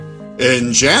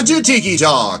Enchanted Tiki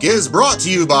Talk is brought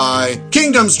to you by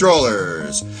Kingdom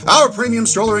Strollers. Our premium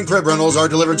stroller and crib rentals are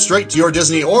delivered straight to your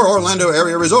Disney or Orlando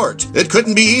area resort. It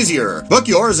couldn't be easier. Book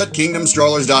yours at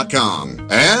kingdomstrollers.com.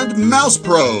 And Mouse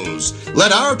Pros.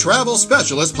 Let our travel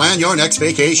specialist plan your next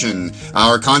vacation.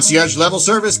 Our concierge level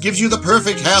service gives you the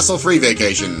perfect hassle-free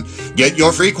vacation. Get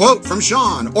your free quote from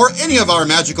Sean or any of our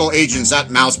magical agents at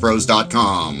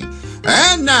mousepros.com.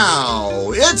 And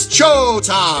now, it's show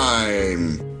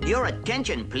time! Your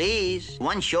attention, please.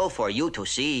 One show for you to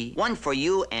see. One for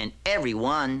you and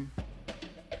everyone.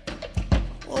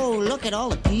 Oh, look at all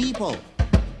the people.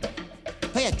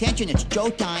 Pay attention, it's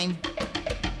showtime.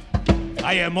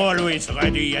 I am always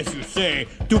ready, as you say,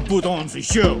 to put on the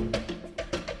show.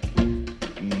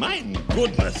 My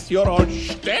goodness, you're all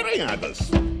staring at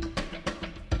us.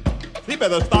 We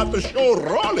better start the show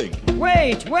rolling.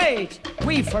 Wait.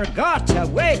 We forgot to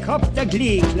wake up the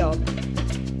Glee Club.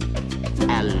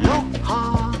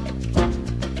 Aloha.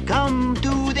 Come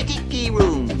to the Tiki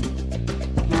Room.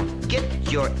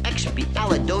 Get your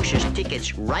Expialidocious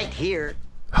tickets right here.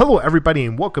 Hello, everybody,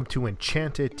 and welcome to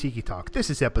Enchanted Tiki Talk. This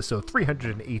is episode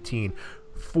 318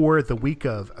 for the week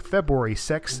of February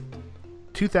 6th,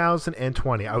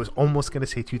 2020. I was almost going to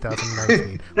say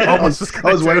 2019. I was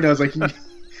waiting. I was like,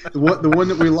 the one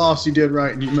that we lost, you did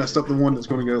right, and you messed up the one that's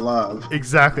going to go live.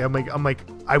 Exactly. I'm like,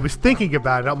 I was thinking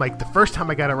about it. I'm like, the first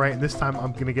time I got it right, and this time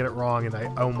I'm going to get it wrong, and I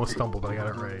almost stumbled, but I got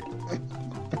it right.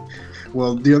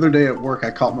 Well, the other day at work,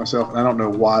 I caught myself, and I don't know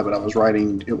why, but I was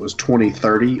writing, it was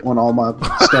 2030 on all my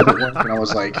stuff at work, and I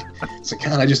was like,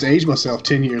 God, I just aged myself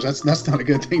 10 years. That's not a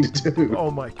good thing to do. Oh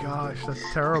my gosh,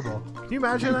 that's terrible. Can you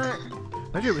imagine that?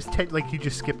 Imagine it was 10, like you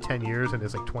just skipped 10 years and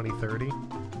it's like 2030.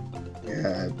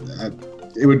 Yeah,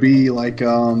 it would be like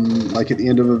at the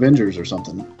end of Avengers or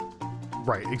something.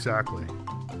 Right, exactly.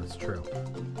 That's true.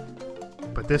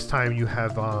 But this time you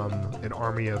have an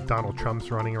army of Donald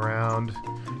Trumps running around,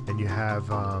 and you have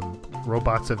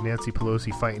robots of Nancy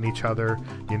Pelosi fighting each other,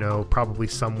 probably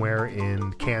somewhere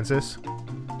in Kansas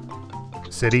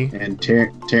City. And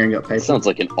tearing up paper. Sounds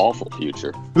like an awful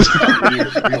future.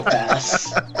 Real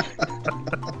fast.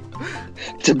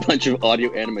 It's a bunch of audio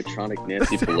animatronic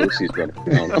Nancy Pelosi's running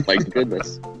around. Oh my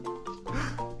goodness.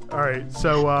 All right,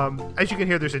 so as you can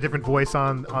hear, there's a different voice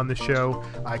on the show.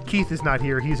 Keith is not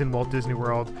here. He's in Walt Disney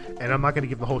World, and I'm not going to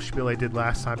give the whole spiel I did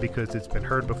last time because it's been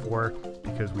heard before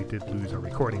because we did lose our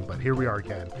recording, but here we are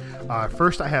again.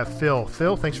 First, I have Phil.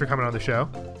 Phil, thanks for coming on the show.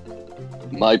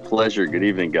 My pleasure. Good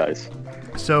evening, guys.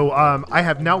 So I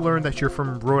have now learned that you're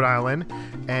from Rhode Island,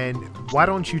 and why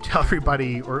don't you tell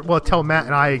everybody, tell Matt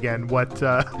and I again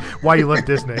why you left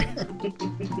Disney.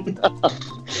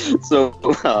 So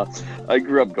I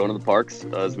grew up going to the parks,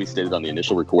 as we stated on the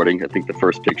initial recording. I think the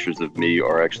first pictures of me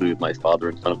are actually with my father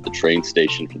in front of the train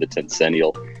station for the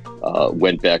Tencennial.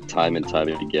 Went back time and time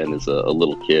again as a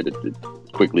little kid. It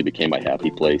quickly became my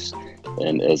happy place.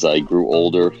 And as I grew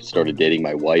older, started dating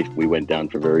my wife, we went down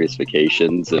for various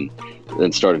vacations and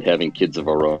then started having kids of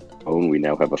our own. We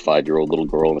now have a 5-year-old little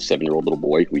girl and a 7-year-old little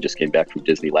boy. We just came back from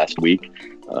Disney last week,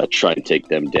 trying to take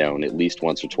them down at least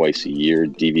once or twice a year,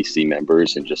 DVC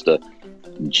members, and just a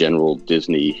general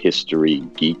Disney history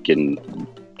geek and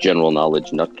general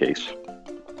knowledge nutcase.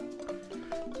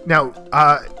 Now,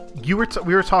 we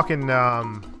were talking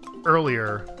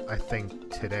earlier, I think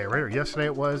today, right? Or yesterday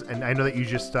it was, and I know that you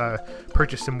just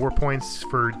purchased some more points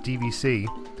for DVC.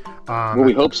 Well,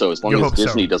 we hope so, as long as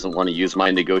Disney doesn't want to use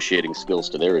my negotiating skills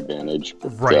to their advantage. But,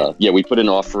 right. We put an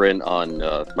offer in on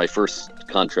my first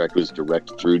contract was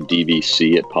direct through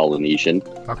DVC at Polynesian.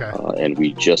 Okay. And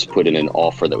we just put in an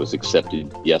offer that was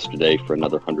accepted yesterday for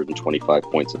another 125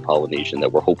 points at Polynesian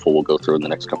that we're hopeful will go through in the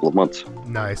next couple of months.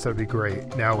 Nice, that'd be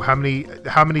great. Now, how many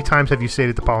times have you stayed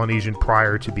at the Polynesian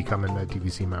prior to becoming a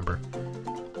DVC member?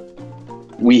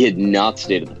 We had not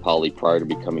stayed at the Poly prior to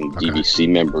becoming DVC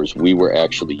members. We were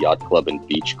actually yacht club and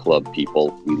beach club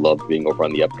people. We loved being over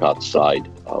on the Epcot side.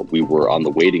 We were on the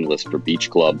waiting list for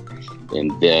Beach Club,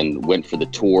 and then went for the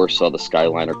tour, saw the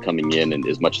Skyliner coming in, and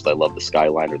as much as I love the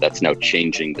Skyliner, that's now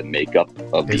changing the makeup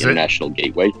of the International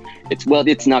Gateway.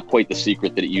 It's not quite the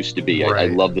secret that it used to be. Right.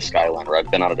 I love the Skyliner.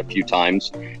 I've been on it a few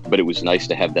times, but it was nice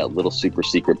to have that little super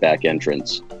secret back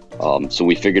entrance. So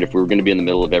we figured if we were going to be in the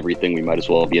middle of everything, we might as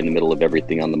well be in the middle of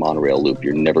everything on the monorail loop.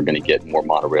 You're never going to get more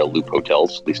monorail loop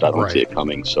hotels. At least I don't see it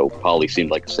coming. So Poly seemed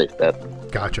like a safe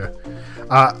bet. Gotcha.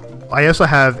 I also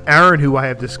have Aaron, who I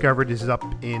have discovered is up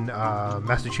in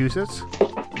Massachusetts.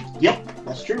 Yep,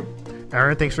 that's true.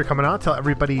 Aaron, thanks for coming on. Tell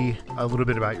everybody a little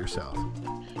bit about yourself.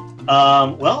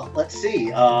 Well, let's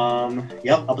see. Up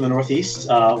in the Northeast,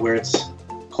 where it's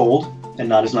cold and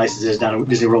not as nice as it is down at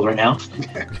Disney World right now.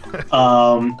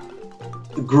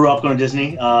 grew up going to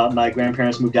Disney. My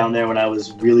grandparents moved down there when I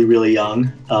was really, really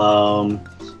young.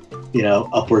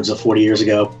 Upwards of 40 years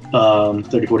ago,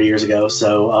 30, 40 years ago.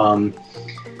 So,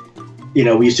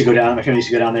 we used to go down, my family used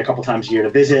to go down there a couple times a year to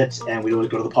visit, and we'd always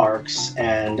go to the parks.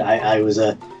 And I was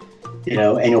a,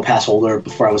 annual pass holder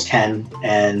before I was 10.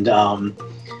 And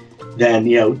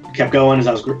then, kept going as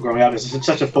I was growing up. It's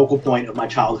such a focal point of my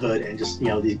childhood and just,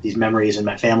 these memories and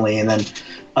my family. And then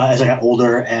as I got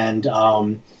older and,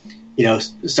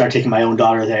 started taking my own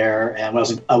daughter there. And when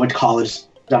I went to college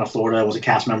down in Florida, I was a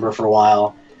cast member for a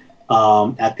while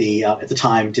at the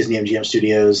time, Disney MGM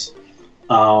Studios.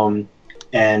 And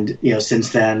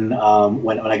since then,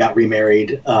 when I got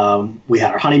remarried, we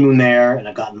had our honeymoon there, and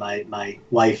I've gotten my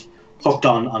wife hooked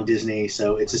on Disney.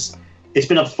 So it's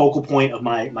been a focal point of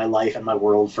my life and my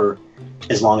world for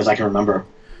as long as I can remember.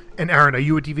 And Aaron, are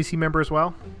you a DVC member as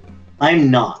well?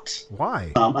 I'm not.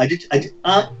 Why?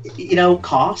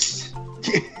 Cost.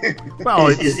 Well,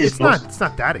 it's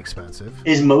not that expensive.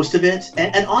 Is most of it,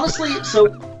 and honestly, so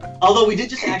although we did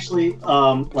just actually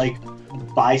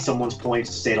buy someone's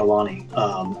points to stay at Alani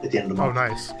at the end of the month.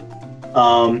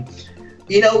 Oh, nice.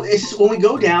 It's just, when we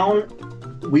go down,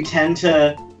 we tend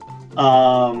to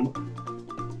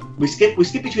we skip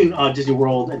between Disney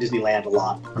World and Disneyland a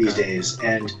lot these days,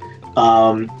 and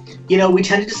we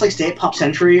tend to just stay at Pop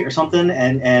Century or something,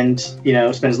 and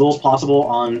spend as little as possible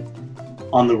on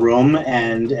the room,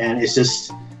 and it's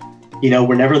just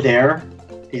we're never there.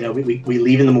 We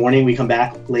leave in the morning, we come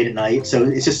back late at night, so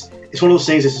it's one of those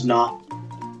things that's just not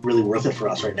really worth it for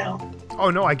us right now. Oh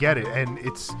no, I get it, and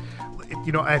it's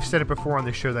I've said it before on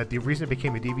this show that the reason I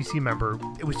became a DVC member,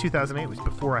 it was 2008. It was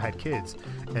before I had kids,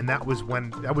 and that was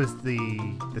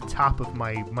the top of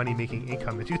my money making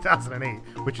income in 2008,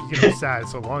 which is sad,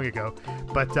 so long ago.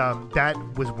 But that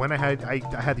was when I had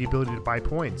the ability to buy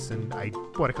points, and I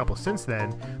bought a couple since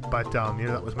then. But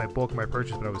that was my bulk of my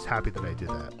purchase. But I was happy that I did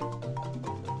that.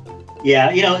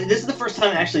 Yeah, this is the first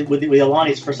time actually with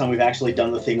Alani. It's the first time we've actually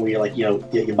done the thing where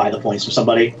you buy the points from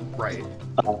somebody. Right.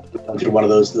 Through one of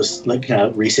those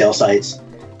resale sites.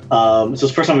 So it's the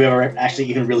first time we've ever actually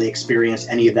even really experienced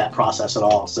any of that process at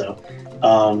all. So,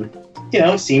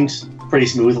 it seemed pretty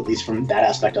smooth, at least from that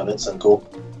aspect of it. So cool.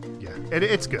 Yeah,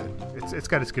 it's good. It's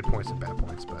got its good points and bad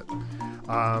points, but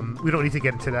we don't need to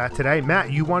get into that today.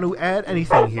 Matt, you want to add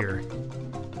anything here?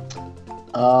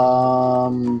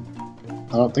 I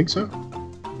don't think so.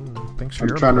 Thanks for I'm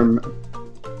your trying input.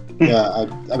 to. Yeah,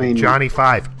 I mean, Johnny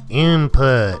 5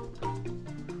 input.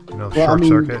 Short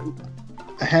circuit.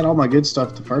 I had all my good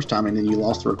stuff the first time, and then you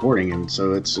lost the recording, and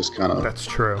so it's just kind of. That's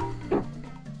true.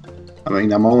 I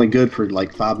mean, I'm only good for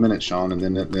 5 minutes, Sean, and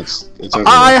then it's over.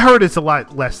 I heard it's a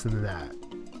lot less than that.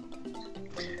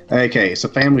 Okay, it's a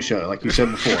family show, like you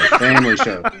said before. Family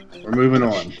show. We're moving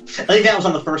on. I think that was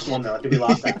on the first one, though. I think we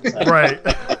lost that. So. Right.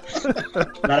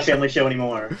 Not a family show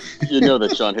anymore. You know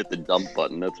that Sean hit the dump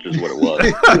button. That's just what it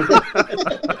was.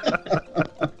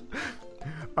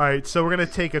 All right, so we're going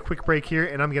to take a quick break here,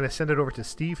 and I'm going to send it over to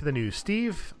Steve for the news.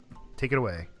 Steve, take it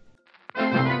away.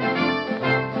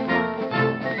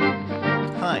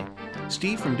 Hi,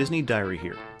 Steve from Disney Diary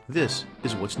here. This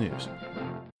is What's News.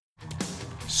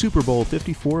 Super Bowl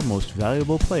 54 Most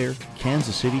Valuable Player,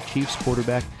 Kansas City Chiefs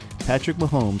quarterback Patrick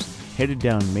Mahomes headed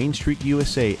down Main Street,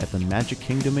 USA at the Magic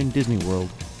Kingdom in Disney World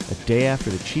a day after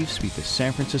the Chiefs beat the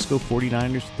San Francisco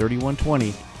 49ers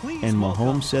 31-20, and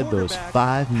Mahomes said those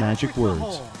 5 magic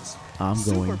words, "I'm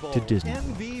going to Disney."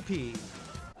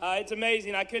 It's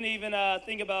amazing. I couldn't even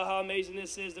think about how amazing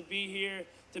this is to be here,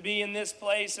 to be in this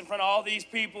place in front of all these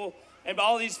people and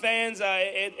all these fans.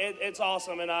 It's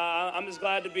awesome, and I'm just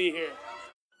glad to be here.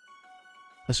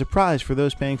 A surprise for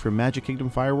those paying for Magic Kingdom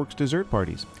fireworks dessert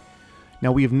parties.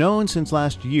 Now, we have known since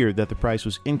last year that the price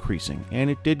was increasing,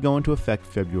 and it did go into effect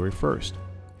February 1st.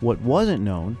 What wasn't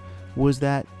known was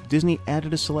that Disney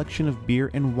added a selection of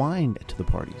beer and wine to the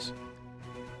parties.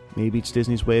 Maybe it's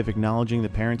Disney's way of acknowledging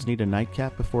that parents need a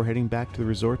nightcap before heading back to the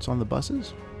resorts on the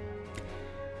buses?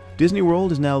 Disney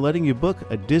World is now letting you book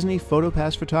a Disney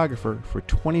PhotoPass photographer for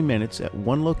 20 minutes at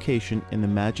one location in the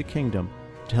Magic Kingdom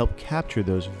to help capture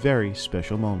those very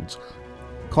special moments.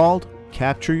 Called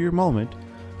Capture Your Moment,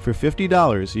 for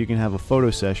 $50 you can have a photo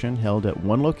session held at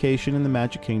one location in the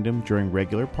Magic Kingdom during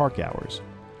regular park hours.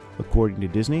 According to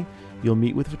Disney, you'll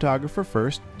meet with a photographer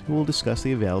first, who will discuss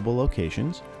the available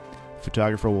locations. The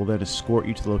photographer will then escort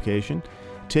you to the location,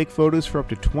 take photos for up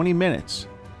to 20 minutes.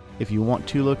 If you want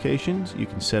 2 locations, you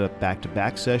can set up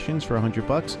back-to-back sessions for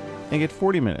 $100 and get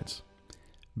 40 minutes.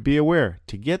 Be aware,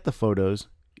 to get the photos,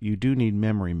 you do need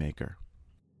Memory Maker.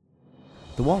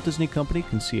 The Walt Disney Company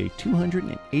can see a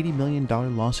 $280 million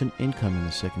loss in income in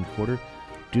the second quarter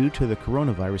due to the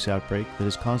coronavirus outbreak that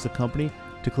has caused the company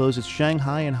to close its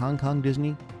Shanghai and Hong Kong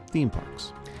Disney theme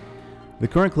parks. The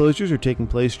current closures are taking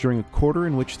place during a quarter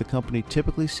in which the company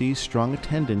typically sees strong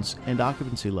attendance and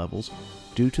occupancy levels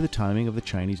due to the timing of the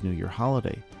Chinese New Year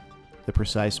holiday. The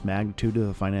precise magnitude of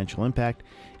the financial impact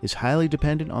is highly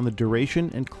dependent on the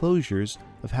duration and closures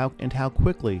of how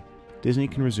quickly Disney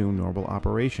can resume normal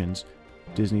operations,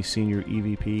 Disney Senior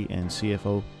EVP and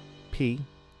CFO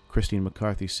Christine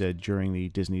McCarthy said during the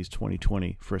Disney's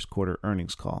 2020 first quarter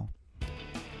earnings call.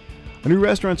 A new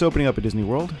restaurant's opening up at Disney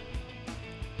World.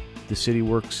 The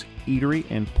CityWorks Eatery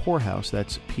and Pour House,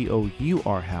 that's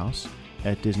P-O-U-R House,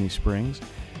 at Disney Springs,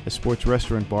 a sports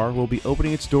restaurant bar, will be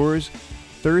opening its doors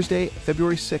Thursday,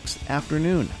 February 6th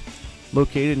afternoon.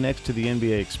 Located next to the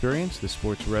NBA Experience, the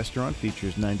sports restaurant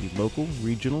features 90 local,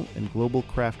 regional, and global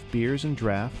craft beers and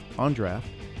on draft,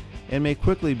 and may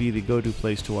quickly be the go-to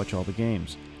place to watch all the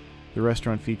games. The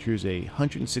restaurant features a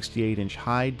 168-inch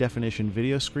high-definition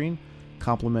video screen,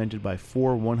 complemented by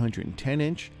 4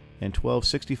 110-inch and 12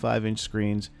 65-inch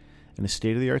screens, and a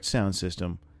state-of-the-art sound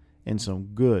system, and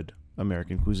some good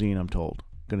American cuisine, I'm told.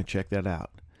 Gonna check that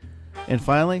out. And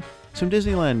finally, some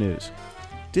Disneyland news.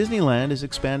 Disneyland is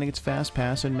expanding its Fast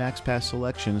Pass and Max Pass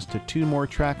selections to 2 more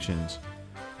attractions.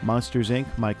 Monsters Inc.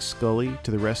 Mike Scully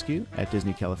to the Rescue at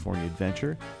Disney California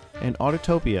Adventure, and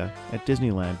Autotopia at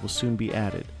Disneyland will soon be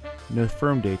added. No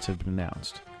firm dates have been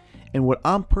announced. And what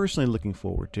I'm personally looking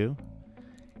forward to,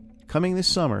 coming this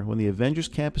summer when the Avengers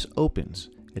Campus opens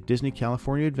at Disney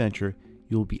California Adventure,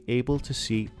 you'll be able to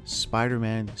see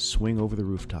Spider-Man swing over the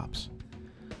rooftops.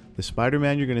 The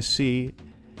Spider-Man you're going to see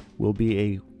will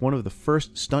be one of the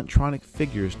first Stuntronic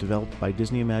figures developed by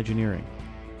Disney Imagineering.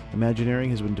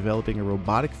 Imagineering has been developing a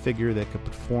robotic figure that could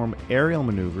perform aerial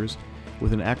maneuvers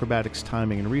with an acrobatics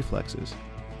timing and reflexes.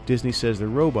 Disney says the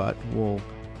robot will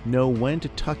know when to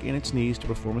tuck in its knees to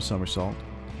perform a somersault,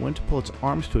 when to pull its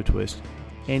arms to a twist,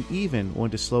 and even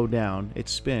when to slow down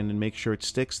its spin and make sure it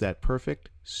sticks that perfect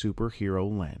superhero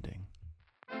landing.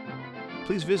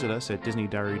 Please visit us at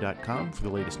DisneyDiary.com for the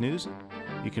latest news.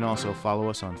 You can also follow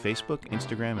us on Facebook,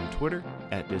 Instagram, and Twitter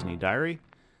at Disney Diary.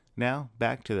 Now,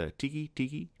 back to the Tiki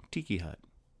Hut.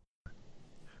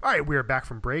 All right, we are back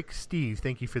from break. Steve,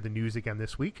 thank you for the news again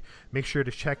this week. Make sure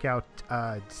to check out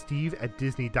Steve at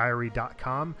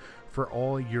DisneyDiary.com for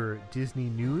all your Disney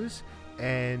news.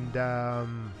 And,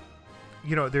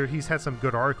 he's had some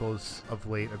good articles of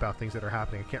late about things that are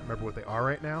happening. I can't remember what they are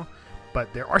right now,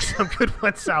 but there are some good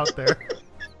ones out there.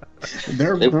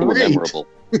 They were memorable.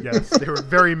 Yes, they were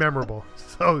very memorable.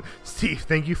 So, Steve,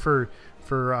 thank you for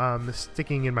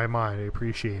sticking in my mind. I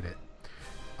appreciate it.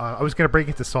 I was going to break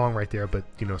into song right there, but,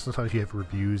 sometimes you have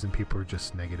reviews and people are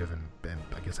just negative, and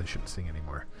I guess I shouldn't sing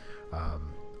anymore.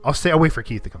 I'll wait for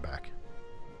Keith to come back.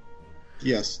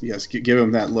 Yes. Give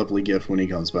him that lovely gift when he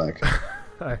comes back.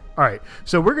 All right.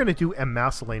 So we're going to do a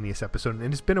miscellaneous episode,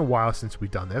 and it's been a while since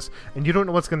we've done this, and you don't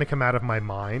know what's going to come out of my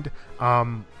mind.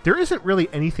 There isn't really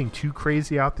anything too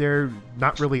crazy out there.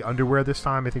 Not really underwear this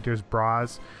time. I think there's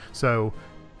bras. So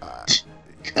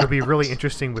it'll be really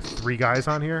interesting with 3 guys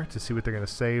on here to see what they're going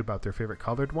to say about their favorite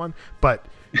colored one. But,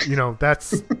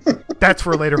 that's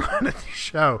for later on in the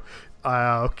show.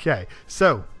 Okay.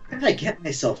 So. What did I get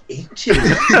myself into?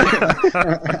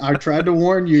 I tried to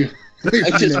warn you.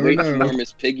 I just wait for more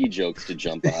Miss Piggy jokes to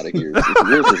jump out of here.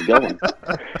 Where's this going?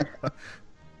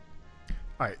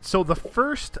 All right, so the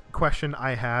first question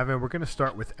I have, and we're going to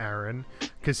start with Aaron,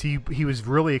 because he was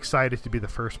really excited to be the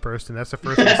first person. That's the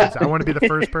first one he says, I want to be the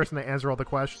first person to answer all the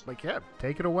questions. Like, yeah,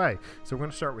 take it away. So we're going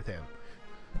to start with him.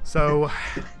 So,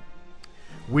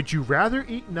 would you rather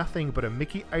eat nothing but a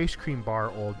Mickey ice cream bar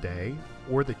all day,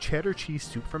 or the cheddar cheese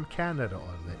soup from Canada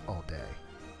all day?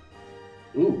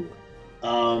 Ooh.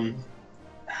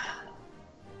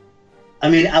 I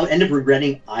mean, I would end up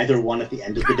regretting either one at the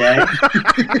end of the day.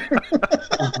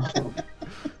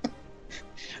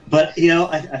 But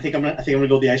I think I'm gonna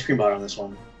go with the ice cream bar on this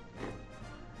one.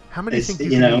 How many do you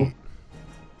think you can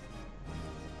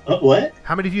eat? What?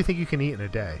 How many do you think you can eat in a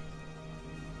day?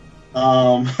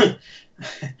 I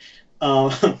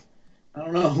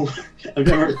don't know.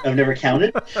 I've never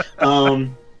counted. But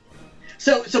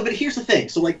here's the thing.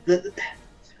 So like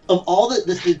of all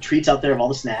the treats out there, of all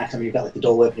the snacks, I mean, you've got like the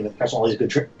Dole Whip, you've got the pretzel, all these good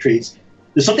treats.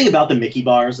 There's something about the Mickey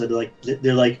bars that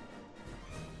they're like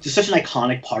just such an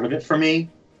iconic part of it for me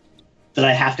that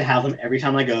I have to have them every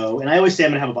time I go. And I always say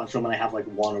I'm gonna have a bunch of them, and I have like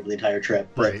one over the entire trip.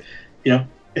 But, right.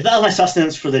 If that was my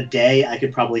sustenance for the day, I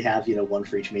could probably have one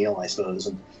for each meal, I suppose,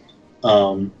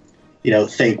 and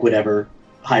thank whatever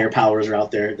higher powers are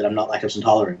out there that I'm not lactose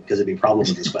intolerant, because it'd be a problem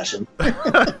with this question.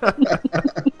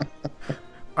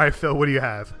 All right, Phil, what do you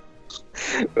have?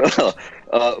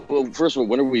 Well, first of all,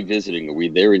 when are we visiting? Are we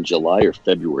there in July or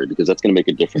February? Because that's going to make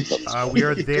a difference. We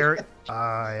are there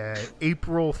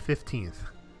April 15th.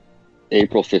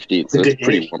 April 15th, so it's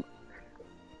pretty warm.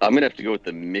 I'm going to have to go with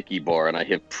the Mickey Bar, and I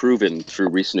have proven through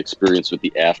recent experience with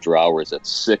the after hours that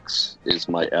 6 is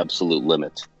my absolute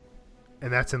limit.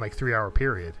 And that's in like 3-hour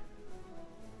period.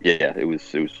 Yeah, it was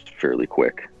fairly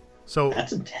quick. So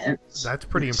that's intense. That's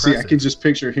pretty impressive. See, I can just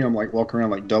picture him like walking around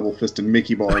like double-fisted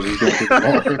Mickey bars. He's going through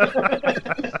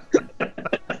the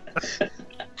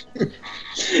bar.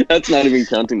 That's not even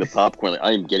counting the popcorn. Like,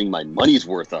 I am getting my money's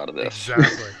worth out of this.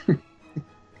 Exactly.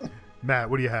 Matt,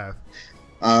 what do you have?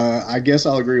 I guess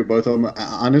I'll agree with both of them.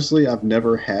 Honestly, I've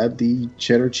never had the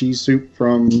cheddar cheese soup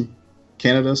from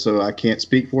Canada, so I can't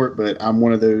speak for it, but I'm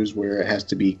one of those where it has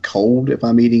to be cold if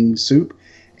I'm eating soup,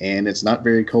 and it's not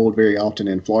very cold very often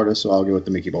in Florida, so I'll go with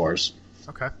the Mickey bars.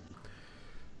 Okay.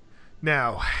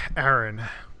 Now, Aaron,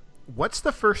 what's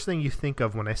the first thing you think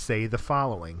of when I say the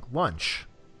following? Lunch.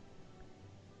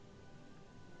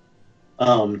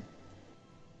 Wow.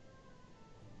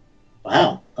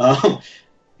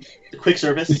 Quick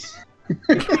service.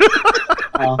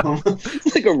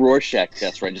 It's like a Rorschach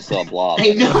test where I just saw a blob.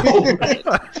 I know, right?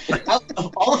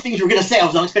 Of all the things you were going to say, I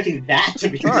was not expecting that to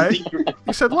be. All right.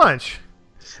 You said lunch.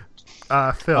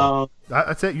 Phil.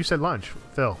 That's it. You said lunch.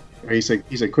 Phil. He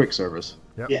said quick service.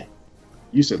 Yep. Yeah.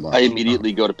 You said lunch. I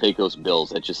immediately go to Pecos Bills.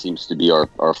 That just seems to be our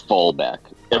fallback.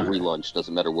 Every lunch,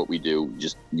 doesn't matter what we do,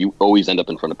 just you always end up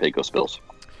in front of Pecos Bills.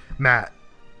 Matt.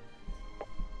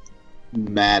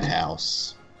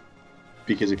 Madhouse.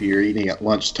 Because if you're eating at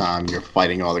lunchtime, you're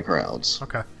fighting all the crowds.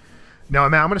 Okay. Now,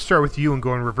 Matt, I'm going to start with you and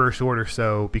go in reverse order,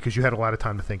 so because you had a lot of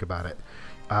time to think about it.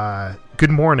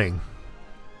 Good morning.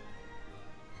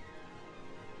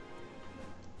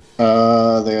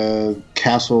 The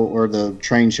castle or the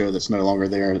train show that's no longer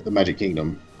there at the Magic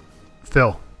Kingdom.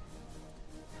 Phil.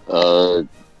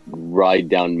 Ride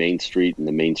down Main Street in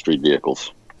the Main Street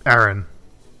vehicles. Aaron.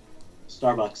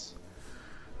 Starbucks.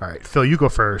 All right, Phil, you go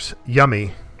first.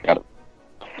 Yummy. Got it.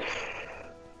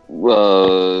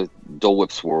 Dole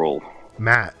Whip Swirl.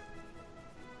 Matt.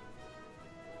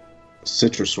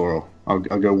 Citrus Swirl. I'll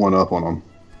go one up on them.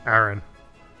 Aaron.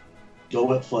 Dole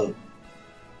Whip Float.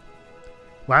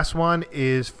 Last one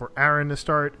is for Aaron to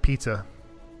start. Pizza.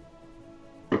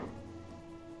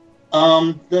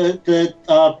 The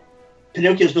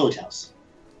Pinocchio's Village House.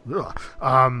 Ugh.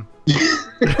 No.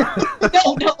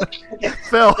 Okay.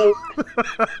 Phil.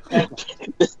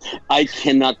 I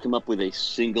cannot come up with a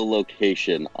single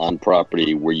location on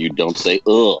property where you don't say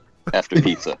 "ugh" after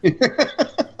pizza.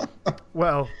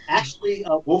 Well, actually,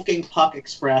 Wolfgang Puck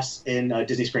Express in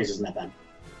Disney Springs isn't that bad.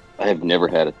 I have never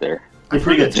had it there. It's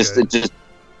pretty good. Just.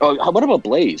 Oh, what about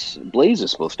Blaze? Blaze is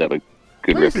supposed to have a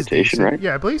good Blaze reputation, right?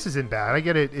 Yeah, Blaze isn't bad. I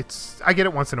get it. I get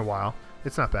it once in a while.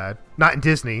 It's not bad. Not in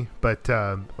Disney, but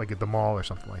like at the mall or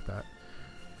something like that.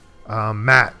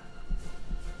 Matt.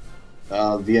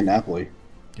 Via Napoli.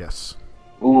 Yes.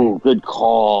 Ooh, good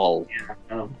call.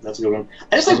 Yeah, that's a good one.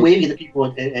 I just like waving at the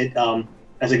people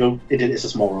as I go. It's a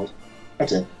Small World.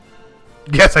 That's it.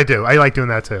 Yes, I do. I like doing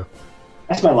that too.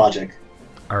 That's my logic.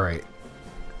 All right.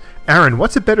 Aaron,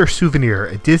 what's a better souvenir,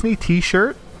 a Disney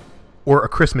T-shirt or a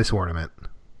Christmas ornament?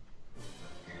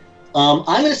 I'm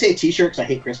going to say a T-shirt because I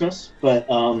hate Christmas, but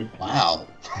wow.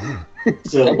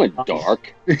 So that went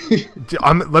dark.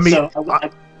 I'm never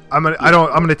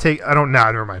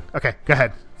mind. Okay, go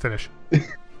ahead. Finish.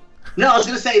 No, I was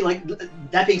going to say, like,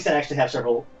 that being said, I actually have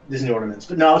several Disney ornaments,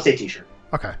 but no, I would say T-shirt.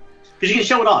 Okay. Because you can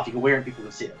show it off. You can wear it and people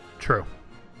can see it. True.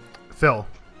 Phil.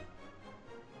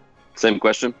 Same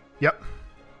question? Yep.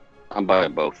 I'm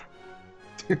buying both.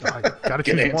 Gotta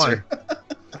choose one.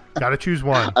 Gotta choose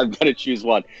one. I've got to choose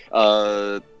one.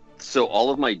 So all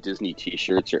of my Disney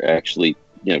T-shirts are actually,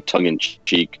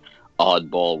 tongue-in-cheek,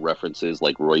 oddball references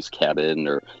like Roy's Cabin,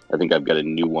 or I think I've got a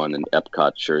new one, an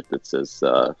Epcot shirt that says,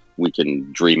 "We can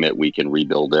dream it, we can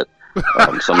rebuild it."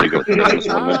 So I'm going to go with the Christmas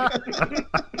ornament.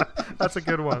 That's a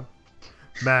good one.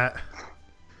 Matt.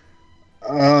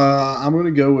 I'm going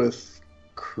to go with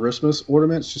Christmas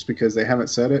ornaments just because they haven't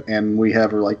said it, and we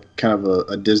have like kind of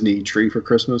a Disney tree for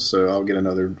Christmas, so I'll get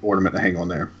another ornament to hang on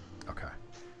there. Okay. All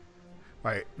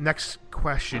right. Next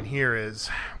question here is,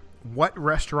 what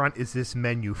restaurant is this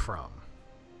menu from?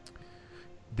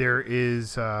 There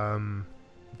is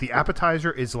the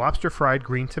appetizer is lobster fried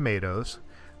green tomatoes.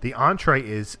 The entree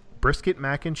is brisket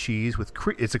mac and cheese with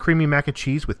it's a creamy mac and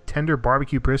cheese with tender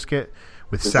barbecue brisket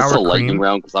with is sour this a cream. lightning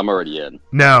round? Because I'm already in.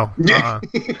 No.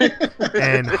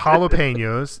 And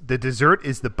jalapenos. The dessert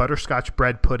is the butterscotch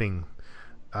bread pudding.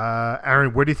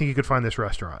 Aaron, where do you think you could find this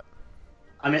restaurant?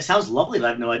 I mean, it sounds lovely, but I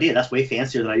have no idea. That's way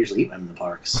fancier than I usually eat when I'm in the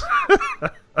parks.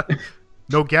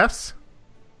 No guess?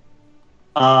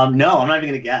 No, I'm not even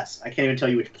going to guess. I can't even tell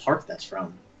you which park that's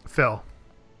from. Phil.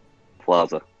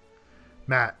 Plaza.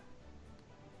 Matt.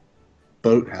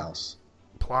 Boathouse.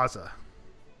 Plaza.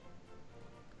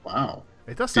 Wow.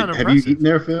 It does sound Have impressive. you eaten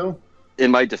there, Phil? In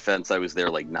my defense, I was there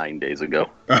like 9 days ago.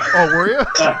 Oh, were you?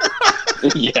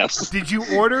 Yes. Did you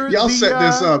order Y'all set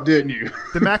this up, didn't you?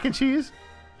 The mac and cheese?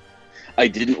 I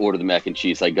didn't order the mac and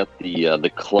cheese. I got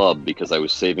the club because I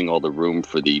was saving all the room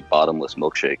for the bottomless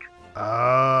milkshake.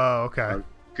 Oh, okay.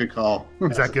 Good call.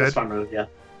 Is that good? That's fun move, yeah.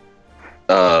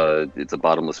 It's a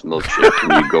bottomless milkshake.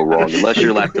 Can you go wrong unless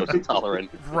you're lactose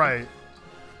intolerant? Right.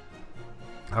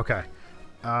 Okay.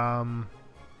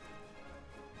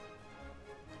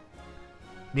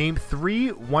 Name 3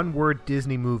 one-word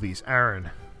Disney movies. Aaron,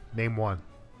 name one.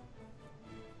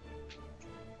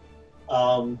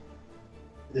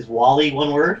 Is Wall-E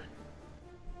one word?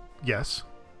 Yes.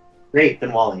 Great,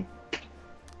 then Wall-E.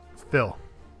 Phil.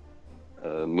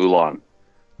 Mulan.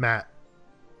 Matt.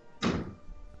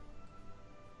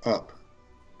 Up.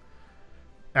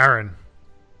 Aaron.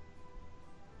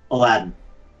 Aladdin.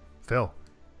 Phil.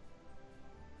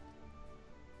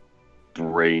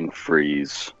 Brain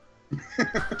freeze.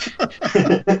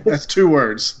 That's 2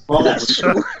 words. Well, that's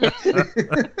true.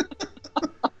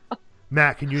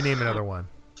 Matt, can you name another one?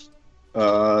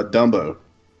 Dumbo.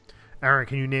 Aaron,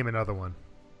 can you name another one?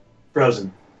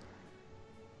 Frozen.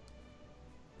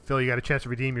 Phil, you got a chance to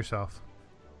redeem yourself.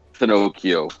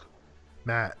 Pinocchio.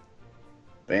 Matt.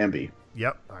 Bambi.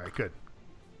 Yep. All right, good.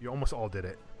 You almost all did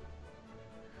it.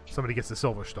 Somebody gets the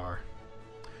silver star.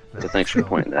 So thanks for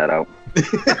pointing that out.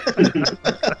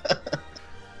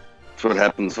 That's what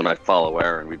happens when I follow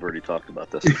Aaron. We've already talked about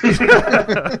this.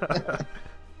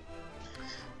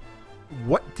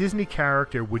 What Disney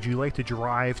character would you like to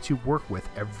drive to work with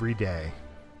every day?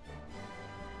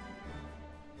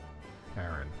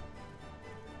 Aaron.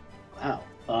 Wow.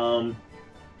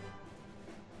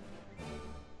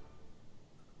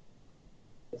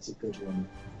 That's a good one.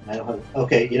 I don't have.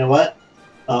 Okay, you know what?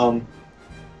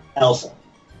 Elsa.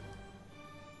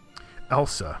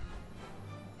 Elsa.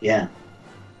 Yeah.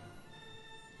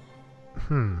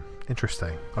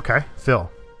 Interesting. Okay,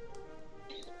 Phil.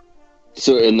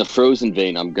 So in the Frozen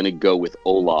vein, I'm going to go with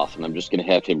Olaf, and I'm just going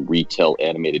to have him retell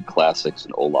animated classics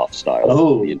in Olaf style.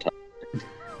 Oh. The entire...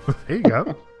 There you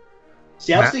go.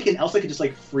 See, I was thinking Elsa could just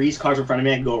like freeze cars in front of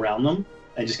me and go around them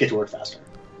and just get to work faster.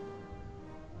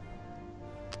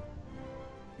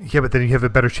 Yeah, but then you have a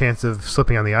better chance of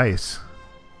slipping on the ice.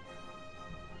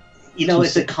 You know,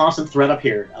 it's a constant threat up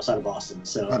here outside of Boston.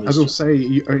 So I was going to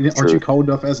say, aren't you cold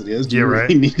enough as it is? Do you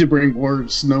really need to bring more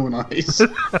snow and ice?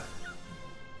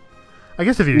 I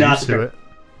guess if you're used to it.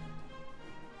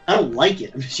 I don't like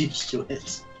it. I'm just used to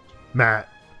it. Matt.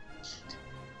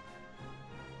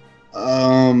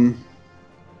 I'm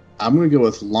going to go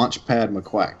with Launchpad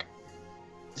McQuack.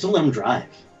 Just don't let him drive.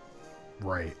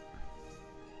 Right.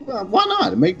 Well, why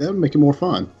not? That would make it more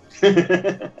fun.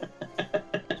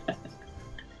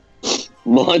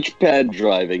 Launchpad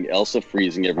driving, Elsa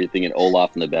freezing everything, and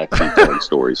Olaf in the backseat telling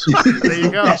stories. There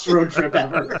you go. Best road trip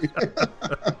ever.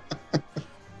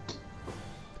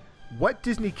 What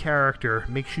Disney character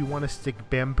makes you want to stick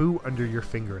bamboo under your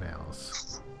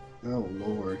fingernails? Oh,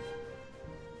 Lord.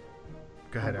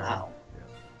 Go ahead, Aaron. Wow.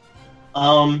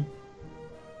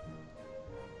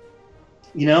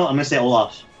 You know, I'm going to say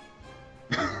Olaf.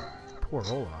 Poor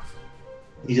Olaf.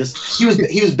 He was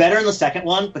better in the second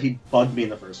one, but he bugged me in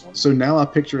the first one. So now I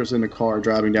picture us in the car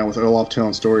driving down with Olaf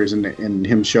telling stories and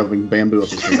him shoving bamboo up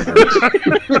his fingers.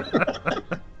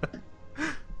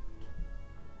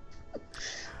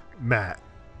 Matt.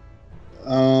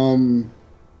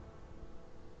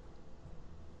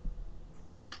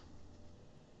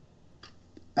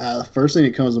 First thing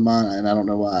that comes to mind, and I don't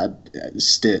know why,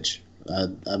 Stitch. I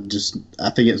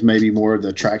think it's maybe more the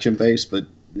attraction base, but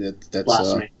that's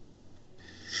blasphemy.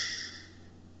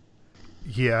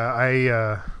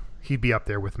 Yeah, he'd be up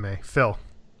there with me. Phil.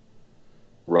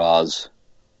 Roz.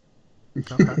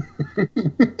 Okay.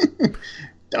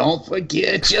 Don't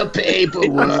forget your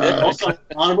paperwork. Also,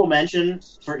 honorable mention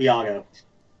for Iago.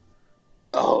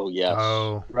 Oh, yes.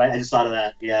 Oh. Right, I just thought of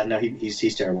that. Yeah, no,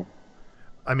 he's terrible.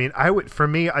 I mean,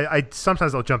 I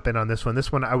sometimes I'll jump in on this one.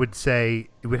 This one I would say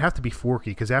it would have to be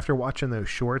Forky, because after watching those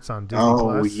shorts on Disney Plus.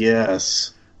 Oh,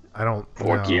 yes. I don't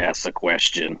Forky asks a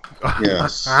question.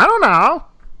 Yes. I don't know.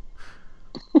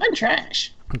 I'm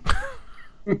trash.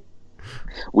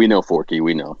 We know, Forky,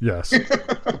 we know. Yes.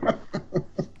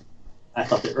 I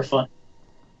thought they were fun.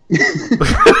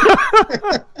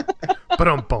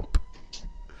 But bump.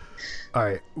 All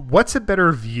right. What's a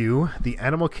better view, the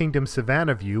Animal Kingdom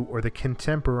Savannah view or the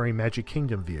contemporary Magic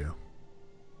Kingdom view?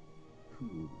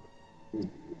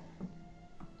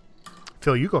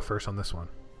 Phil, you go first on this one.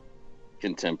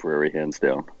 Contemporary, hands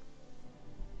down.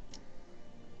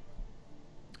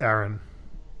 Aaron.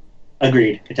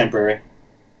 Agreed. Contemporary.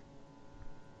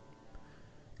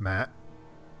 Matt.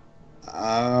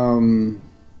 I'll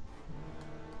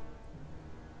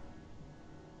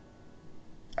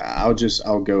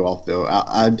go off though.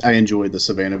 I enjoyed the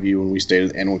Savannah view when we stayed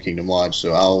at Animal Kingdom Lodge,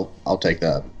 so I'll take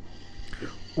that.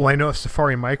 Well, I know if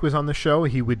Safari Mike was on the show,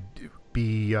 he would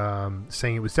be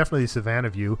saying it was definitely the Savannah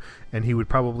view, and he would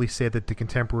probably say that the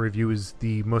contemporary view is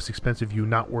the most expensive view,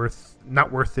 not worth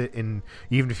it. And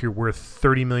even if you're worth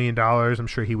 $30 million, I'm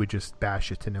sure he would just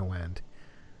bash it to no end.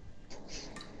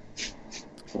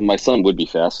 My son would be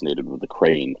fascinated with the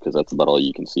crane because that's about all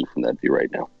you can see from that view right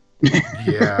now.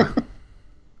 Yeah.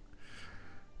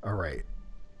 All right.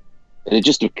 And it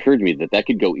just occurred to me that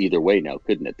could go either way now,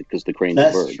 couldn't it? Because the crane's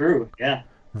a bird. That's true. Yeah.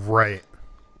 Right.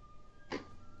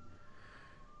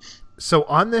 So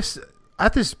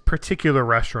at this particular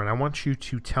restaurant, I want you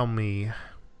to tell me,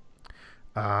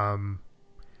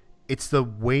 it's the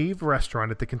Wave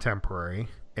restaurant at the Contemporary,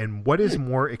 and what is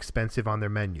more expensive on their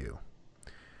menu?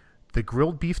 The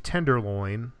grilled beef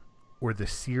tenderloin or the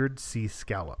seared sea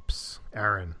scallops?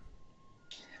 Aaron.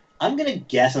 I'm going to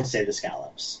guess and say the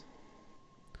scallops.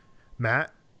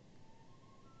 Matt?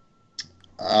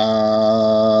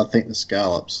 I think the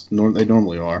scallops. They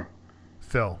normally are.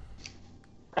 Phil?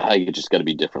 You just got to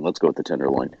be different. Let's go with the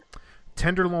tenderloin.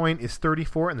 Tenderloin is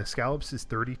 $34 and the scallops is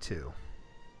 $32.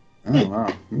 Oh,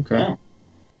 wow. Okay. Yeah.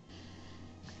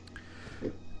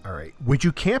 All right. Would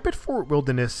you camp at Fort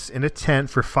Wilderness in a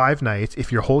tent for 5 nights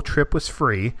if your whole trip was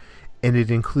free and it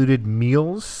included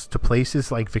meals to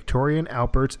places like Victoria and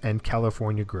Albert's and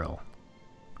California Grill?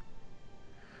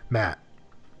 Matt?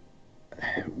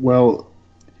 Well,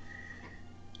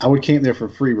 I would camp there for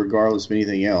free regardless of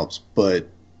anything else, but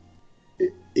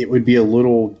it would be a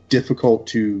little difficult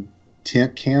to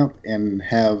tent camp and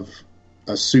have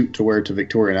a suit to wear to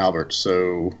Victoria and Albert.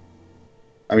 So,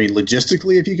 I mean,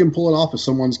 logistically, if you can pull it off, if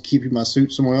someone's keeping my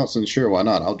suit somewhere else, then sure, why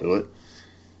not? I'll do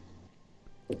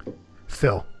it.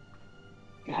 Phil?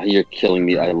 You're killing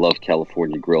me. I love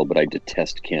California Grill, but I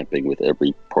detest camping with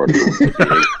every part of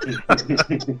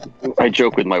it. I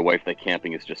joke with my wife that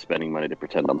camping is just spending money to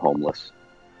pretend I'm homeless.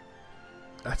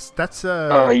 That's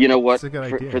you know what? That's a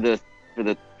good idea.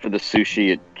 For the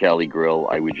sushi at Cali Grill,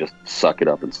 I would just suck it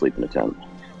up and sleep in a tent.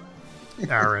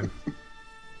 Aaron.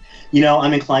 You know,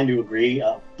 I'm inclined to agree,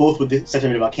 both with the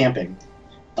sentiment about camping,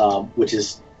 which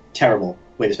is terrible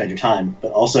way to spend your time,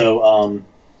 but also,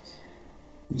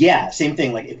 yeah, same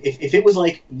thing. Like, if it was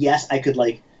like, yes, I could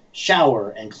like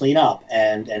shower and clean up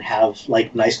and have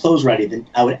like nice clothes ready, then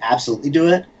I would absolutely do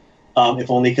it. If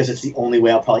only because it's the only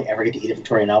way I'll probably ever get to eat at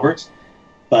Victoria and Albert's.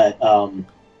 But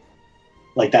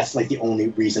like that's like the only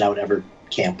reason I would ever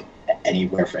camp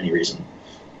anywhere for any reason.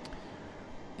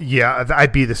 Yeah,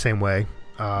 I'd be the same way.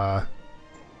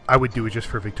 I would do it just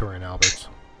for Victoria and Albert's.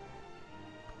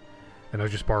 And I'll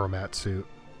just borrow Matt's suit.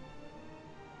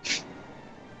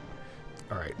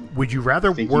 All right. Would you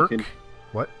rather work...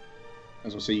 What? I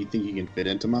was going to say, you think you can fit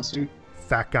into my suit?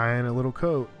 Fat guy in a little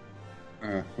coat.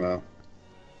 Well,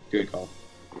 good call.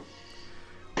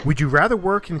 Would you rather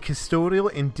work in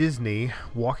custodial in Disney,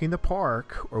 walking the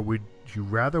park, or would you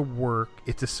rather work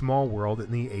It's a Small World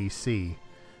in the AC?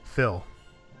 Phil?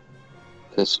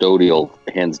 Custodial,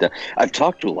 hands down. I've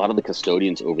talked to a lot of the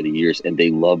custodians over the years, and they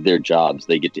love their jobs.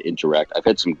 They get to interact. I've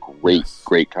had some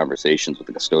great conversations with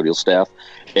the custodial staff,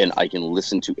 and I can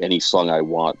listen to any song I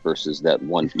want versus that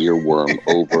one earworm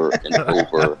over and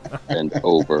over and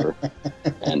over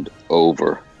and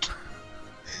over.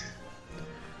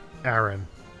 Aaron?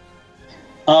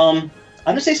 I'm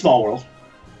going to say Small World.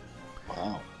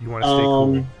 Wow. You want to stay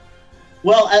cool?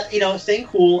 Well, staying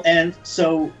cool, and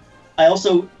so I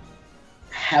also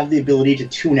have the ability to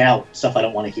tune out stuff I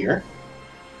don't want to hear,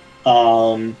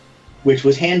 which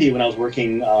was handy when I was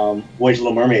working Voyage of the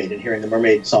Little Mermaid and hearing the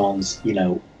mermaid songs,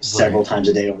 several times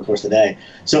a day over the course of the day.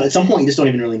 So at some point, you just don't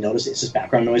even really notice it. It's just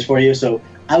background noise for you. So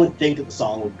I would think that the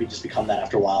song would just become that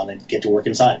after a while and I'd get to work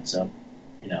inside. So,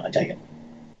 I take it.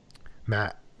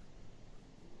 Matt?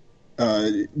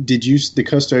 The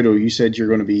custodial, you said you're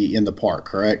going to be in the park,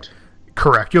 correct?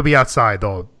 Correct. You'll be outside,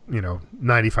 though,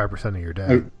 95% of your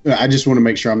day. I just want to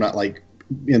make sure I'm not like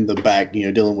in the back,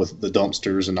 dealing with the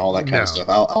dumpsters and all that kind of stuff.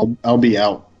 I'll be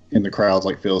out in the crowds,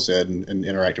 like Phil said, and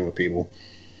interacting with people.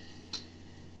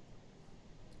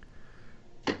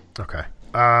 Okay.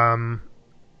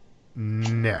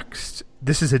 Next,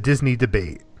 this is a Disney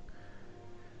debate.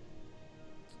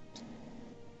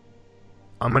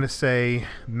 I'm going to say,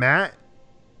 Matt,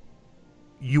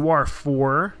 you are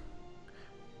for.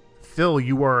 Phil,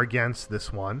 you are against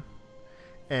this one.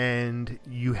 And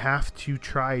you have to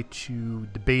try to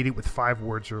debate it with 5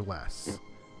 words or less.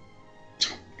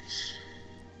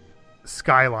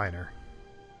 Skyliner.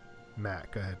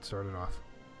 Matt, go ahead. Start it off.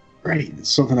 Great. It's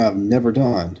something I've never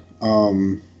done.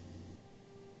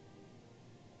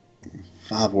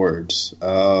 5 words.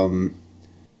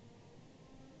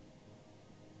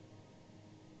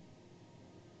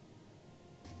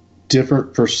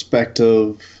 Different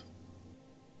perspective,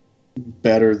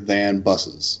 better than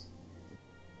buses.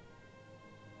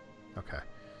 Okay.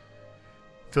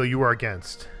 Phil, you are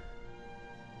against.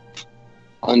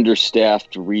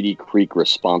 Understaffed Reedy Creek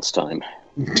response time.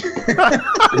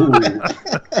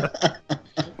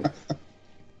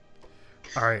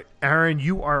 All right. Aaron,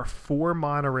 you are for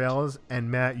monorails,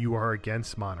 and Matt, you are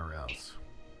against monorails.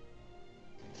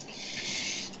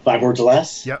 5 words or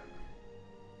less? Yep.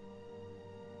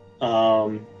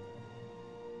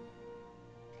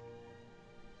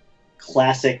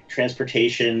 Classic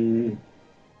transportation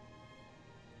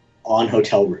on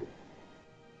hotel route.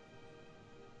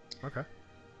 Okay.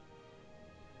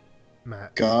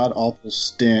 Matt. God awful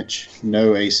stench,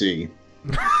 no AC.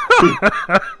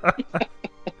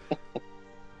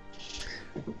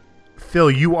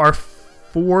 Phil, you are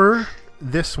for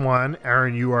this one.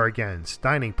 Aaron, you are against.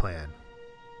 Dining plan.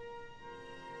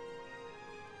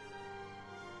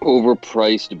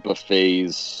 Overpriced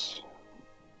buffets,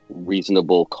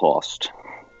 reasonable cost.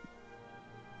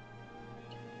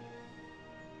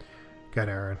 Got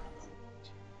Aaron.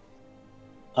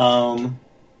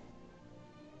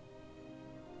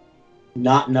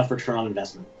 Not enough return on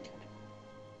investment.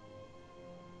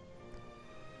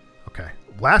 Okay.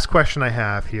 Last question I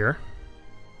have here.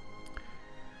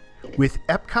 With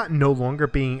Epcot no longer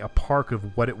being a park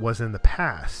of what it was in the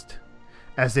past,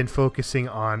 as in focusing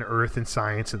on Earth and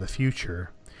science in the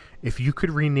future, if you could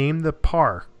rename the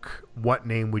park, what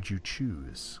name would you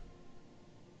choose?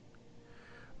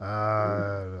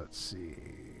 Let's see.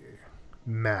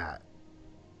 Matt.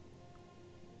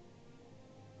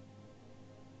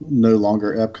 No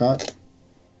longer Epcot.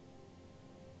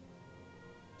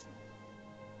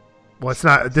 Well, it's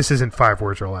not. This isn't 5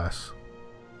 words or less,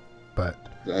 but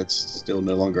that's still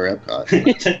no longer Epcot.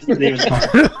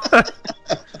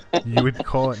 You would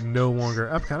call it no longer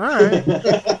Epcot. All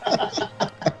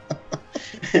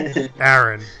right.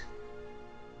 Aaron.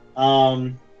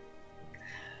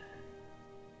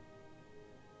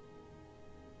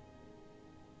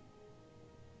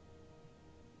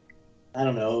 I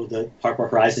don't know. The Park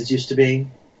Park Horizons used to be.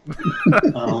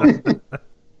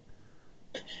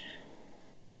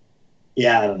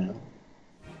 Yeah, I don't know.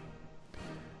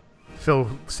 Phil,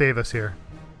 save us here.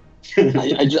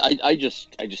 I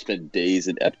just spent days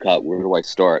at Epcot. Where do I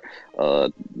start?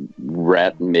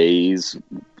 Rat Maze,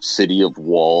 City of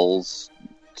Walls,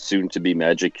 soon to be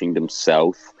Magic Kingdom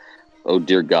South. Oh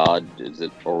dear God, is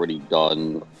it already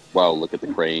done? Wow, look at the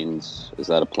cranes. Is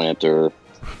that a planter?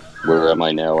 Where am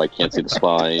I now? I can't see the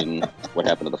spine. What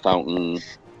happened to the fountain?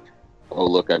 Oh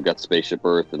look, I've got Spaceship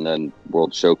Earth and then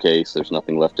World Showcase. There's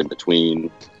nothing left in between.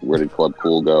 Where did Club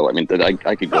Cool go? I mean,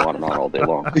 I could go on and on all day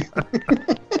long.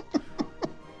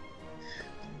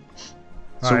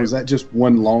 So was that just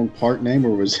one long park name,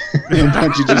 or was a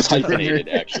bunch of just hyphenated?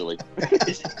 Actually,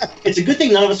 it's a good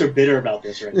thing none of us are bitter about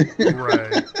this, right?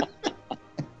 Right.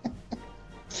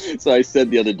 So I said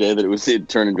the other day that it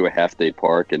turned into a half-day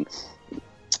park, and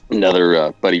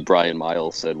another buddy, Brian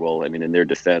Miles, said, "Well, I mean, in their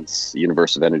defense,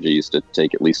 Universe of Energy used to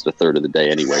take at least a third of the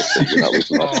day anyway, so you're not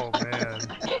losing much." Oh man,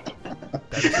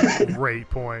 that's a great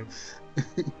point.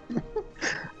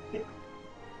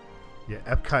 Yeah,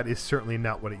 Epcot is certainly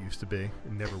not what it used to be,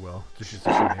 and never will. Just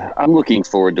I'm looking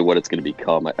forward to what it's going to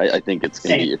become. I think it's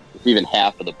going to be, if even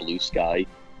half of the blue sky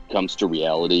comes to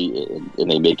reality and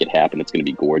they make it happen, it's going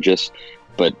to be gorgeous.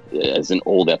 But as an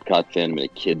old Epcot fan, a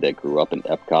kid that grew up in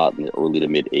Epcot in the early to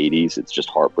mid 80s, it's just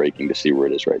heartbreaking to see where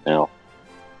it is right now.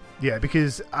 Yeah,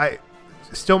 because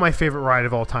still my favorite ride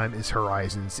of all time is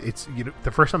Horizons. It's, you know,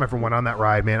 the first time I ever went on that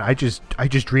ride, man, I just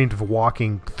dreamed of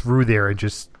walking through there and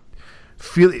just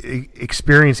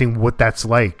experiencing what that's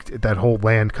like, that whole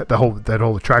land, that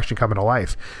whole attraction coming to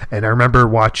life. And I remember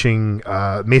watching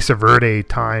Mesa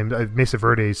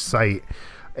Verde's site,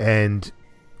 and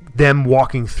them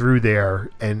walking through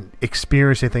there and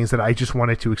experiencing things that I just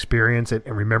wanted to experience it,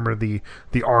 and remember the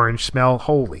orange smell.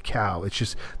 Holy cow. It's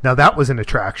just, now that was an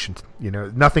attraction, you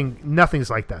know, nothing's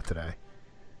like that today.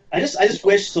 I just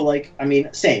wish to, like, I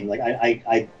mean, same, like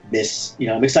I miss, you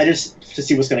know, I'm excited to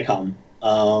see what's going to come.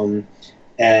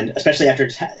 And especially after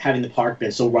having the park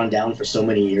been so run down for so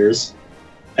many years,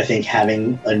 I think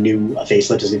having a new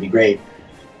facelift is going to be great.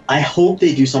 I hope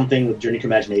they do something with Journey to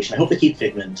Imagination. I hope they keep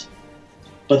Figment.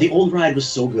 But the old ride was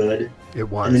so good. It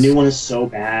was. And the new one is so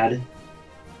bad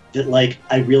that, like,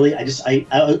 I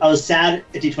was sad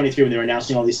at D23 when they were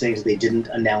announcing all these things that they didn't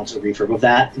announce a refurb of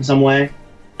that in some way.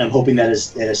 I'm hoping that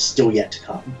is still yet to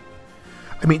come.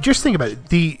 I mean, just think about it.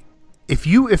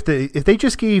 If they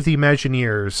just gave the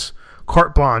Imagineers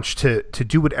carte blanche to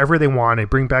do whatever they wanted,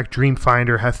 bring back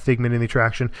Dreamfinder, have Figment in the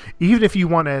attraction, even if you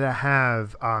wanted to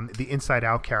have the Inside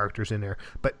Out characters in there,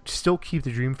 but still keep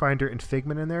the Dreamfinder and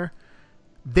Figment in there,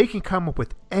 they can come up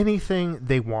with anything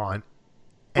they want.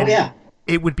 And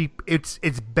it would be it's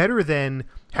better than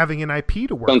having an IP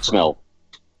to work. Don't smell.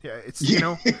 Yeah, it's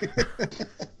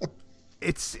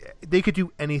it's they could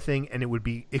do anything, and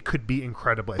it could be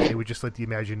incredible if they would just let the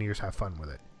Imagineers have fun with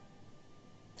it.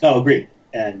 Oh, agreed.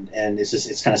 And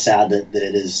it's kind of sad that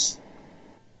it is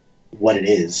what it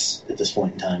is at this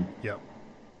point in time. Yep.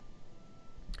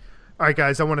 All right,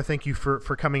 guys, I want to thank you for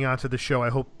coming on to the show. I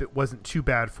hope it wasn't too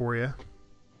bad for you.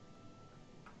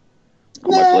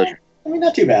 My pleasure. I mean,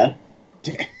 not too bad.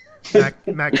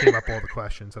 Matt came up with all the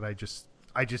questions, and I just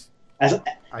as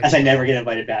I never get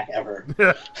invited back ever.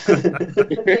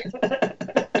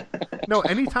 No,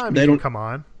 anytime they don't come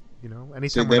on,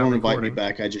 anytime they don't invite me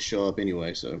back, I just show up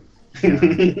anyway. So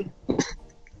your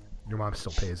mom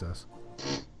still pays us.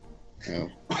 Yeah.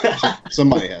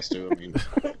 Somebody has to. I mean.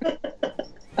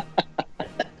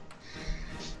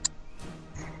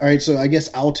 All right, so I guess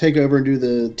I'll take over and do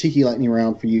the Tiki Lightning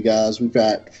round for you guys. We've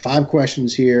got 5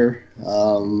 questions here.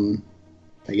 I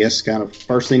guess kind of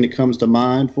first thing that comes to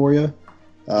mind for you.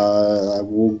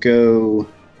 We'll give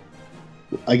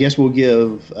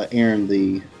Aaron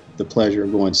the pleasure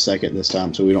of going second this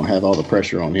time, so we don't have all the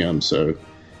pressure on him. So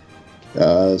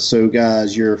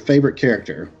guys, your favorite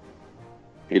character?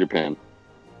 Peter Pan.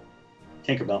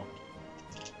 Tinkerbell.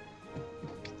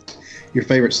 Your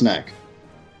favorite snack?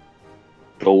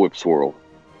 Dole Whip Swirl.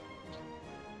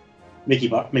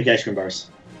 Mickey ice cream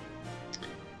bars.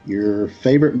 Your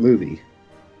favorite movie?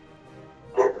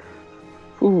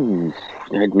 Ooh,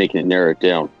 I'd make it narrow it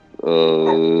down.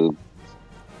 You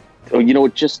know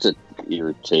what? Just to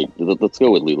irritate, let's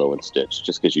go with Lilo and Stitch,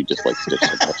 just because you dislike Stitch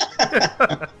so much.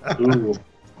 Ooh.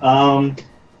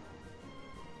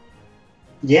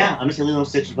 Yeah, I'm just gonna Lilo and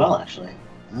Stitch as well, actually.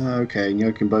 Okay,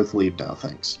 you can both leave now.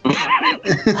 Thanks.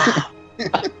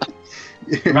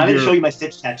 Remind me to show you my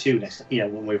Stitch tattoo next,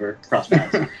 when we were cross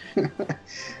paths.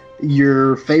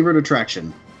 Your favorite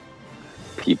attraction?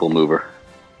 People Mover.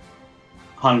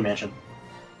 Haunted Mansion.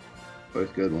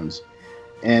 Both good ones.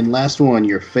 And last one,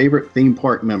 your favorite theme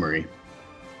park memory?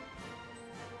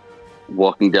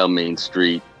 Walking down Main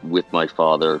Street with my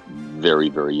father, very,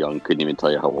 very young. Couldn't even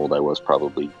tell you how old I was,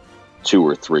 probably 2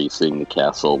 or 3, seeing the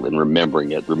castle and remembering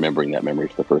that memory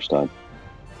for the first time.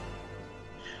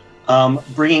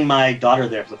 Bringing my daughter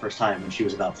there for the first time when she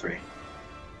was about 3.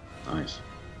 Nice.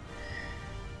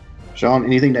 Sean,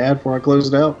 anything to add before I close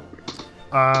it out?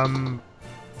 I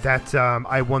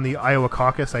won the Iowa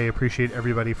caucus. I appreciate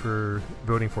everybody for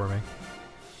voting for me.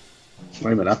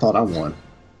 Wait a minute, I thought I won.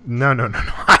 No.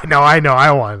 I know,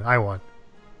 I won.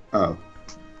 Oh.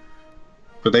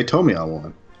 But they told me I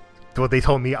won. Well, they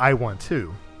told me I won,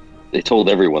 too. They told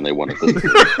everyone they won.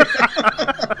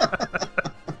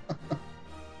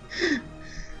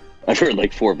 I've heard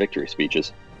like 4 victory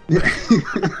speeches.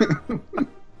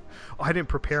 I didn't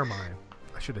prepare mine.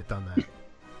 I should have done that.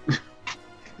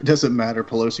 It doesn't matter.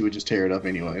 Pelosi would just tear it up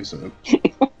anyway, so.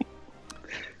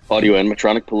 Audio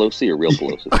animatronic Pelosi or real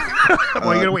Pelosi?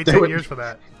 Well, you gotta wait 10 years for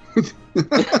that.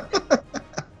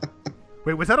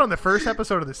 Wait, was that on the first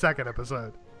episode or the second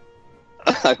episode?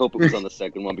 I hope it was on the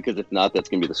second one, because if not, that's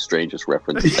going to be the strangest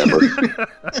reference ever.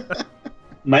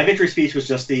 My victory speech was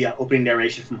just the opening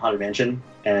narration from Haunted Mansion,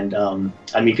 and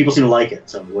people seem to like it,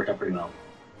 so it worked out pretty well.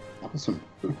 Awesome.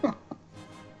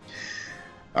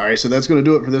 All right, so that's going to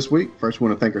do it for this week. First, we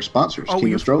want to thank our sponsors.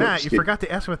 King of Strollers. Matt, you forgot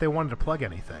to ask them if they wanted to plug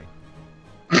anything.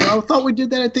 I thought we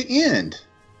did that at the end.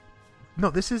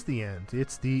 No, this is the end.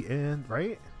 It's the end,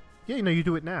 right? Yeah, you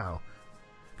do it now.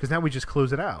 Because now we just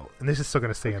close it out. And this is still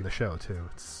going to stay on the show, too.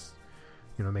 It's,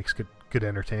 makes good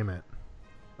entertainment.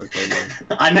 Okay,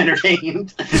 I'm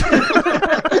entertained.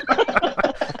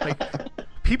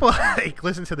 People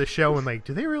listen to the show and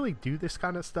do they really do this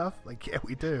kind of stuff? Yeah,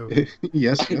 we do.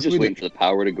 Yes, I'm just waiting for the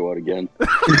power to go out again.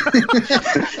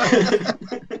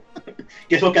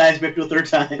 Guess what, guys? We have to do a 3rd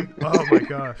time. Oh my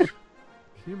gosh. Can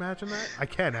you imagine that? I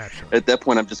can, actually. At that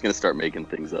point, I'm just going to start making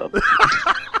things up.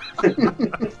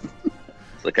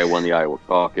 It's like I won the Iowa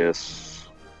caucus.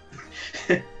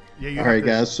 All right,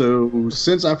 guys. So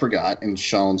since I forgot and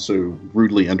Sean so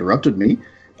rudely interrupted me,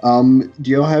 do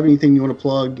y'all have anything you want to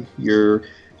plug? Your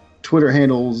Twitter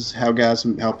handles, how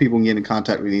people can get in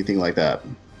contact with anything like that?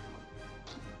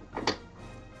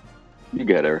 You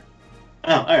get her.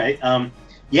 Oh, all right.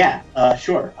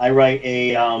 Sure. I write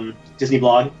a Disney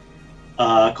blog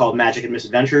called Magic and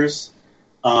Misadventures.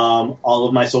 All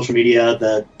of my social media,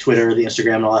 the Twitter, the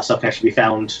Instagram, and all that stuff can actually be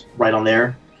found right on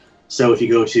there. So if you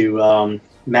go to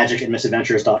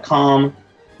magicandmisadventures.com,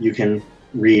 you can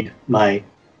read my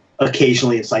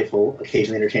occasionally insightful,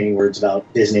 occasionally entertaining words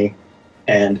about Disney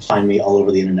and find me all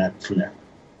over the internet from there.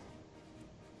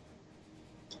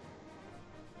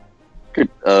 Good.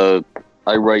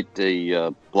 I write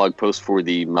a blog post for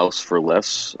the Mouse for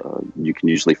Less. You can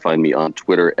usually find me on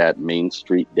Twitter at Main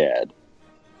Street Dad.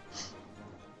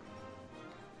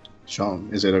 Sean,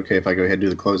 is it okay if I go ahead and do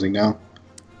the closing now?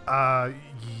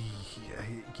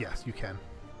 Yes, you can.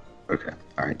 Okay.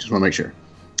 All right. Just want to make sure.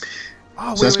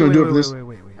 Oh, so that's going to do it for this.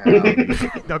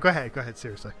 Wait. No, go ahead.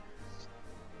 Seriously.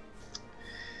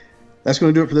 That's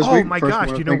going to do it for this week. Oh my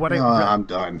gosh! You know what? I'm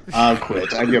done. I'll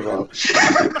quit. I give up.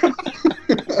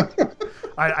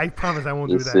 I promise I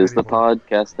won't do that. This is the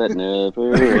podcast that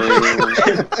never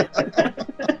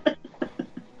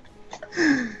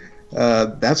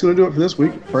ends. That's going to do it for this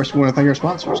week. First, we want to thank our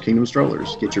sponsors, Kingdom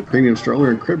Strollers. Get your premium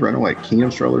stroller and crib rental at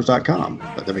kingdomstrollers.com.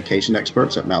 Let the vacation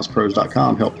experts at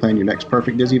mousepros.com help plan your next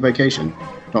perfect Disney vacation.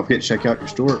 Don't forget to check out your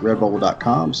store at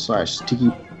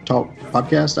redbubble.com/Tiki Talk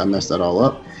Podcast. I messed that all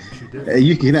up.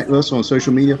 You can connect with us on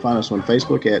social media. Find us on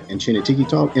Facebook at Enchanted Tiki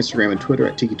Talk, Instagram and Twitter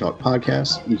at Tiki Talk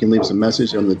Podcast. You can leave us a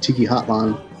message on the Tiki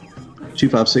Hotline,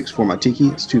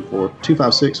 256-4MY-TIKI. It's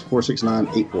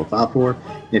 256-469-8454.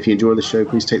 And if you enjoy the show,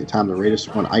 please take the time to rate us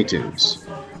on iTunes.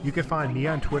 You can find me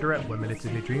on Twitter at 1 Minute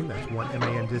Disney Dream. That's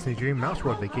 1MAN Disney Dream,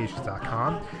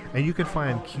 MouseWorldVacations.com. And you can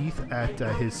find Keith at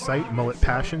his site,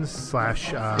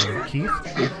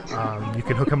 mulletpassions/Keith. You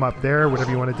can hook him up there, whatever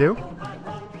you want to do.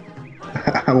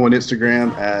 I'm on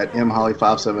Instagram at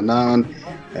mholly579,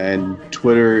 and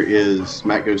Twitter is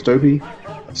Matt Goes Dopey.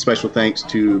 Special thanks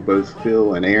to both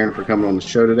Phil and Aaron for coming on the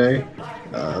show today.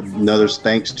 Another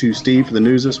thanks to Steve for the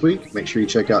news this week. Make sure you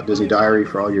check out Disney Diary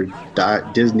for all your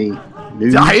Disney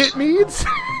news. Diet needs?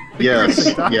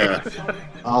 Yes, yeah.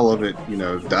 All of it,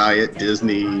 diet,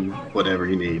 Disney, whatever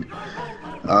you need.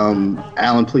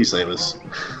 Alan, please save us.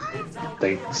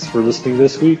 Thanks for listening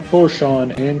this week. For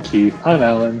Sean and Keith, I'm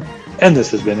Alan, and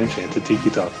this has been Enchanted Tiki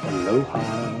Talk.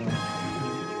 Aloha.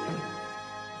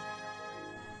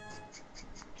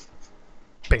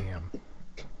 Bam.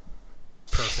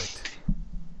 Perfect.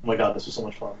 Oh my god, this was so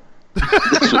much fun.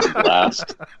 This was a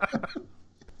blast.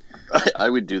 I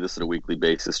would do this on a weekly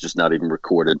basis, just not even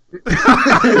recorded.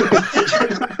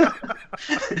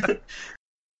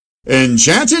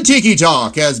 Enchanted Tiki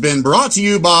Talk has been brought to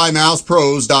you by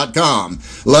mousepros.com.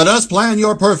 Let us plan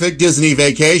your perfect Disney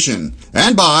vacation.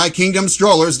 And by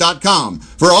kingdomstrollers.com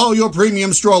for all your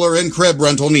premium stroller and crib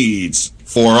rental needs.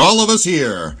 For all of us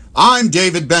here, I'm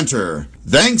David Benter.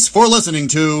 Thanks for listening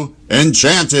to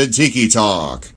Enchanted Tiki Talk.